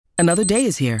Another day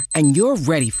is here, and you're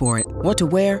ready for it. What to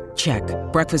wear? Check.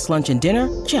 Breakfast, lunch, and dinner?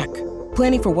 Check.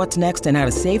 Planning for what's next and how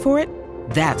to save for it?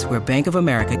 That's where Bank of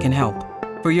America can help.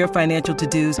 For your financial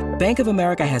to-dos, Bank of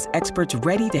America has experts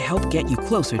ready to help get you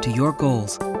closer to your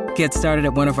goals. Get started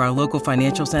at one of our local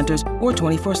financial centers or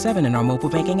 24/7 in our mobile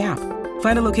banking app.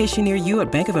 Find a location near you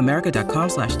at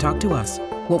bankofamerica.com/talktous.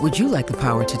 What would you like the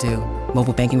power to do?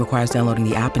 Mobile banking requires downloading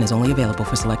the app and is only available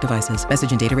for select devices.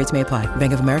 Message and data rates may apply.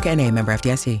 Bank of America N.A., member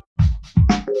FDIC.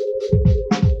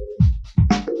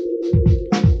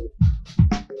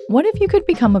 What if you could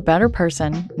become a better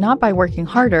person, not by working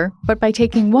harder, but by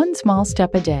taking one small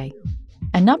step a day?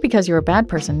 And not because you're a bad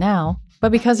person now,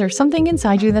 but because there's something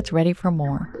inside you that's ready for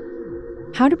more.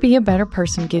 How to Be a Better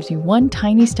Person gives you one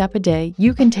tiny step a day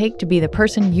you can take to be the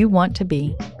person you want to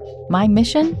be. My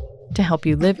mission? To help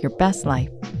you live your best life.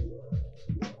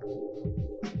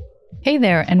 Hey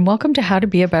there, and welcome to How to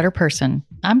Be a Better Person.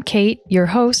 I'm Kate, your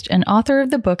host and author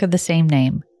of the book of the same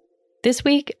name. This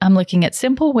week, I'm looking at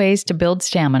simple ways to build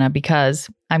stamina because,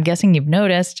 I'm guessing you've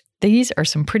noticed, these are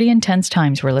some pretty intense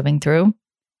times we're living through.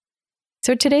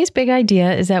 So today's big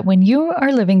idea is that when you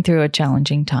are living through a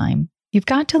challenging time, you've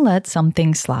got to let some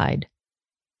things slide.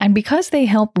 And because they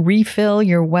help refill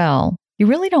your well, you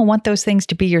really don't want those things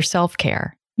to be your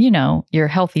self-care. You know, your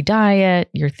healthy diet,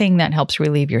 your thing that helps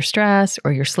relieve your stress,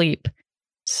 or your sleep.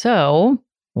 So,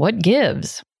 what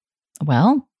gives?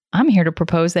 Well, I'm here to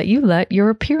propose that you let your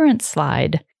appearance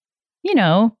slide. You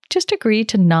know, just agree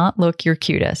to not look your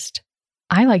cutest.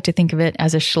 I like to think of it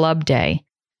as a schlub day,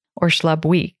 or schlub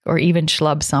week, or even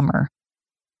schlub summer.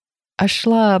 A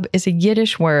schlub is a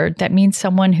Yiddish word that means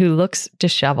someone who looks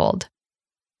disheveled.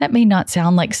 That may not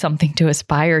sound like something to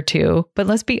aspire to, but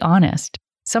let's be honest.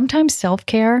 Sometimes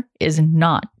self-care is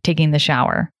not taking the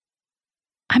shower.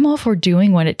 I'm all for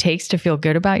doing what it takes to feel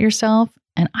good about yourself,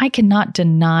 and I cannot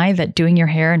deny that doing your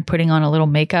hair and putting on a little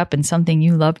makeup and something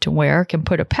you love to wear can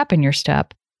put a pep in your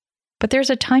step. But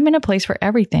there's a time and a place for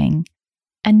everything.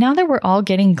 And now that we're all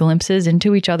getting glimpses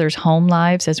into each other's home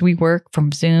lives as we work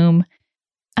from Zoom,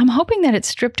 I'm hoping that it's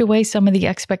stripped away some of the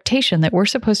expectation that we're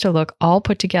supposed to look all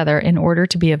put together in order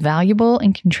to be a valuable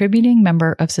and contributing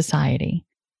member of society.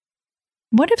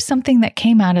 What if something that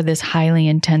came out of this highly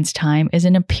intense time is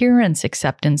an appearance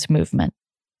acceptance movement,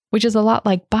 which is a lot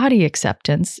like body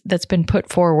acceptance that's been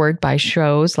put forward by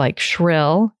shows like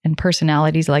Shrill and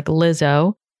personalities like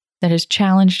Lizzo that has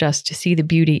challenged us to see the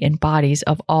beauty in bodies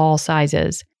of all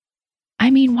sizes? I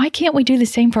mean, why can't we do the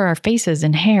same for our faces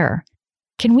and hair?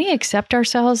 Can we accept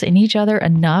ourselves and each other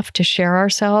enough to share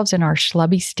ourselves in our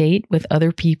schlubby state with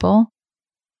other people?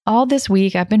 All this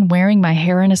week, I've been wearing my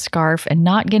hair in a scarf and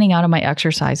not getting out of my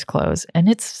exercise clothes, and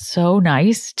it's so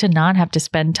nice to not have to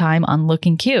spend time on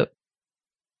looking cute.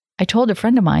 I told a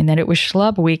friend of mine that it was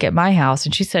schlub week at my house,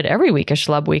 and she said every week is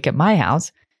schlub week at my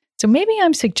house. So maybe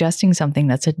I'm suggesting something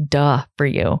that's a duh for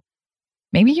you.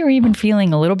 Maybe you're even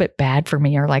feeling a little bit bad for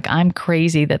me or like I'm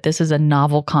crazy that this is a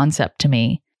novel concept to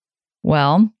me.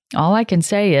 Well, all I can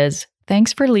say is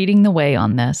thanks for leading the way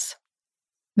on this.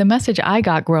 The message I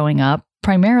got growing up,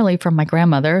 primarily from my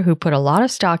grandmother, who put a lot of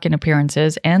stock in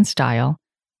appearances and style,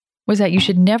 was that you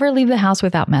should never leave the house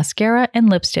without mascara and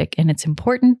lipstick, and it's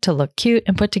important to look cute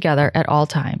and put together at all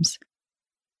times.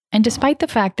 And despite the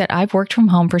fact that I've worked from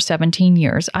home for 17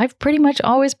 years, I've pretty much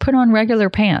always put on regular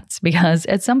pants because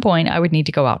at some point I would need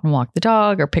to go out and walk the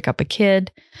dog or pick up a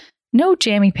kid. No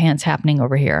jammy pants happening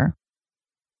over here.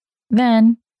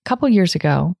 Then, a couple years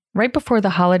ago, right before the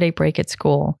holiday break at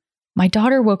school, my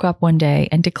daughter woke up one day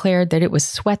and declared that it was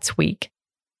sweats week,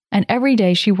 and every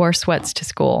day she wore sweats to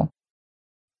school.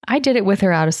 I did it with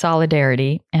her out of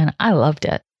solidarity, and I loved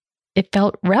it. It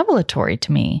felt revelatory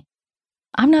to me.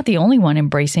 I'm not the only one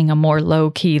embracing a more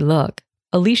low-key look.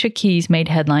 Alicia Keys made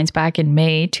headlines back in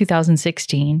May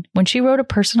 2016 when she wrote a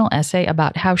personal essay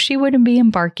about how she would be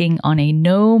embarking on a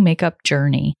no-makeup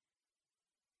journey.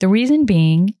 The reason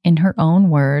being, in her own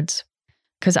words,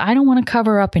 because I don't want to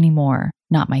cover up anymore.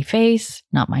 Not my face,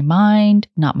 not my mind,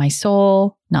 not my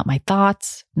soul, not my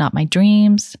thoughts, not my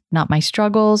dreams, not my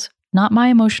struggles, not my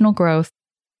emotional growth,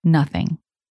 nothing.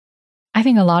 I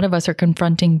think a lot of us are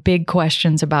confronting big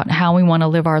questions about how we want to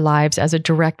live our lives as a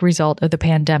direct result of the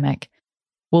pandemic.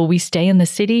 Will we stay in the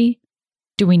city?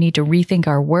 Do we need to rethink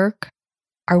our work?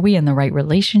 Are we in the right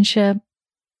relationship?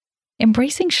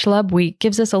 Embracing Schlub Week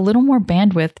gives us a little more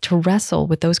bandwidth to wrestle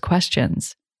with those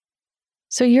questions.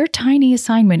 So your tiny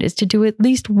assignment is to do at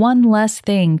least one less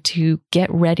thing to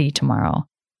get ready tomorrow.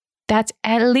 That's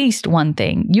at least one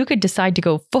thing. You could decide to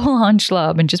go full on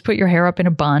schlub and just put your hair up in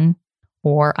a bun.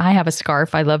 Or I have a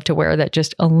scarf I love to wear that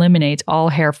just eliminates all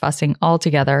hair fussing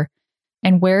altogether,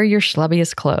 and wear your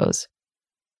schlubbiest clothes.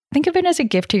 Think of it as a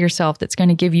gift to yourself that's going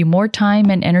to give you more time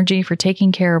and energy for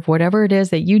taking care of whatever it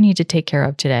is that you need to take care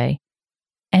of today.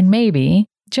 And maybe,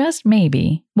 just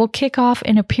maybe, we'll kick off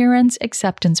an appearance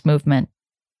acceptance movement.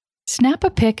 Snap a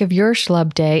pic of your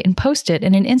schlub day and post it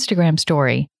in an Instagram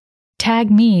story. Tag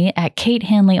me at Kate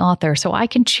Hanley Author so I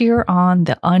can cheer on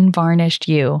the unvarnished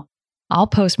you. I'll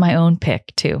post my own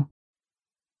pic too.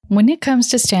 When it comes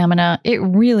to stamina, it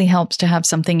really helps to have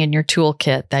something in your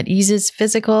toolkit that eases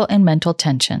physical and mental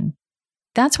tension.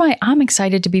 That's why I'm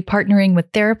excited to be partnering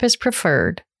with Therapist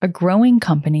Preferred, a growing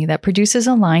company that produces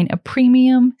a line of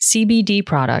premium CBD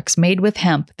products made with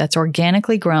hemp that's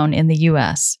organically grown in the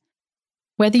US.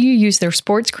 Whether you use their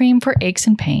sports cream for aches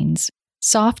and pains,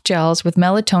 soft gels with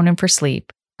melatonin for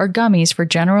sleep, or gummies for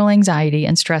general anxiety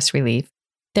and stress relief,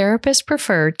 Therapist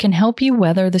Preferred can help you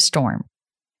weather the storm.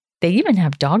 They even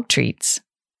have dog treats.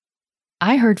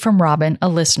 I heard from Robin, a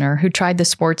listener who tried the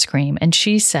sports cream, and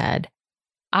she said,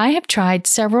 I have tried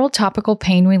several topical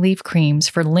pain relief creams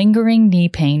for lingering knee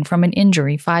pain from an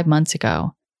injury 5 months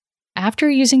ago. After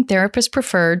using Therapist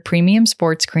Preferred Premium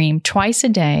Sports Cream twice a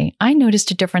day, I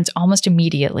noticed a difference almost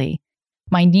immediately.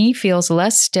 My knee feels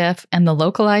less stiff and the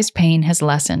localized pain has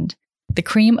lessened. The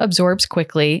cream absorbs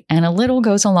quickly and a little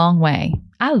goes a long way.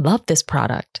 I love this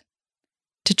product.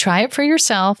 To try it for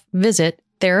yourself, visit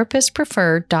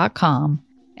therapistpreferred.com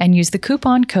and use the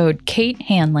coupon code Kate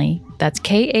Hanley, that's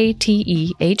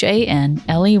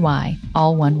KATEHANLEY,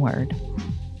 all one word.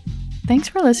 Thanks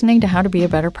for listening to How to Be a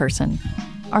Better Person.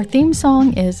 Our theme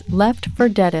song is Left for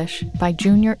Deadish by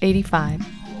Junior85.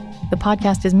 The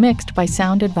podcast is mixed by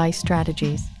Sound Advice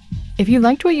Strategies. If you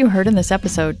liked what you heard in this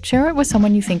episode, share it with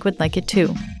someone you think would like it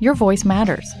too. Your voice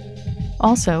matters.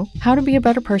 Also, How to Be a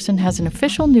Better Person has an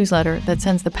official newsletter that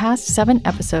sends the past 7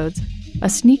 episodes, a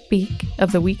sneak peek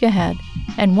of the week ahead,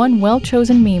 and one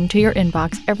well-chosen meme to your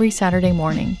inbox every Saturday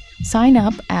morning. Sign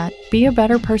up at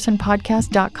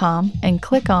beabetterpersonpodcast.com and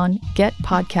click on Get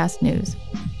Podcast News.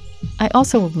 I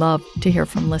also love to hear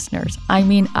from listeners. I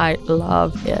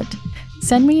love it.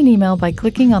 Send me an email by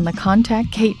clicking on the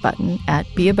Contact Kate button at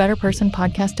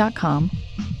beabetterpersonpodcast.com.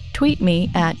 Tweet me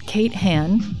at Kate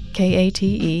Han,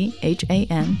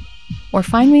 KATEHAN, or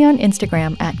find me on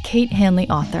Instagram at Kate Hanley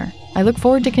Author. I look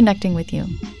forward to connecting with you.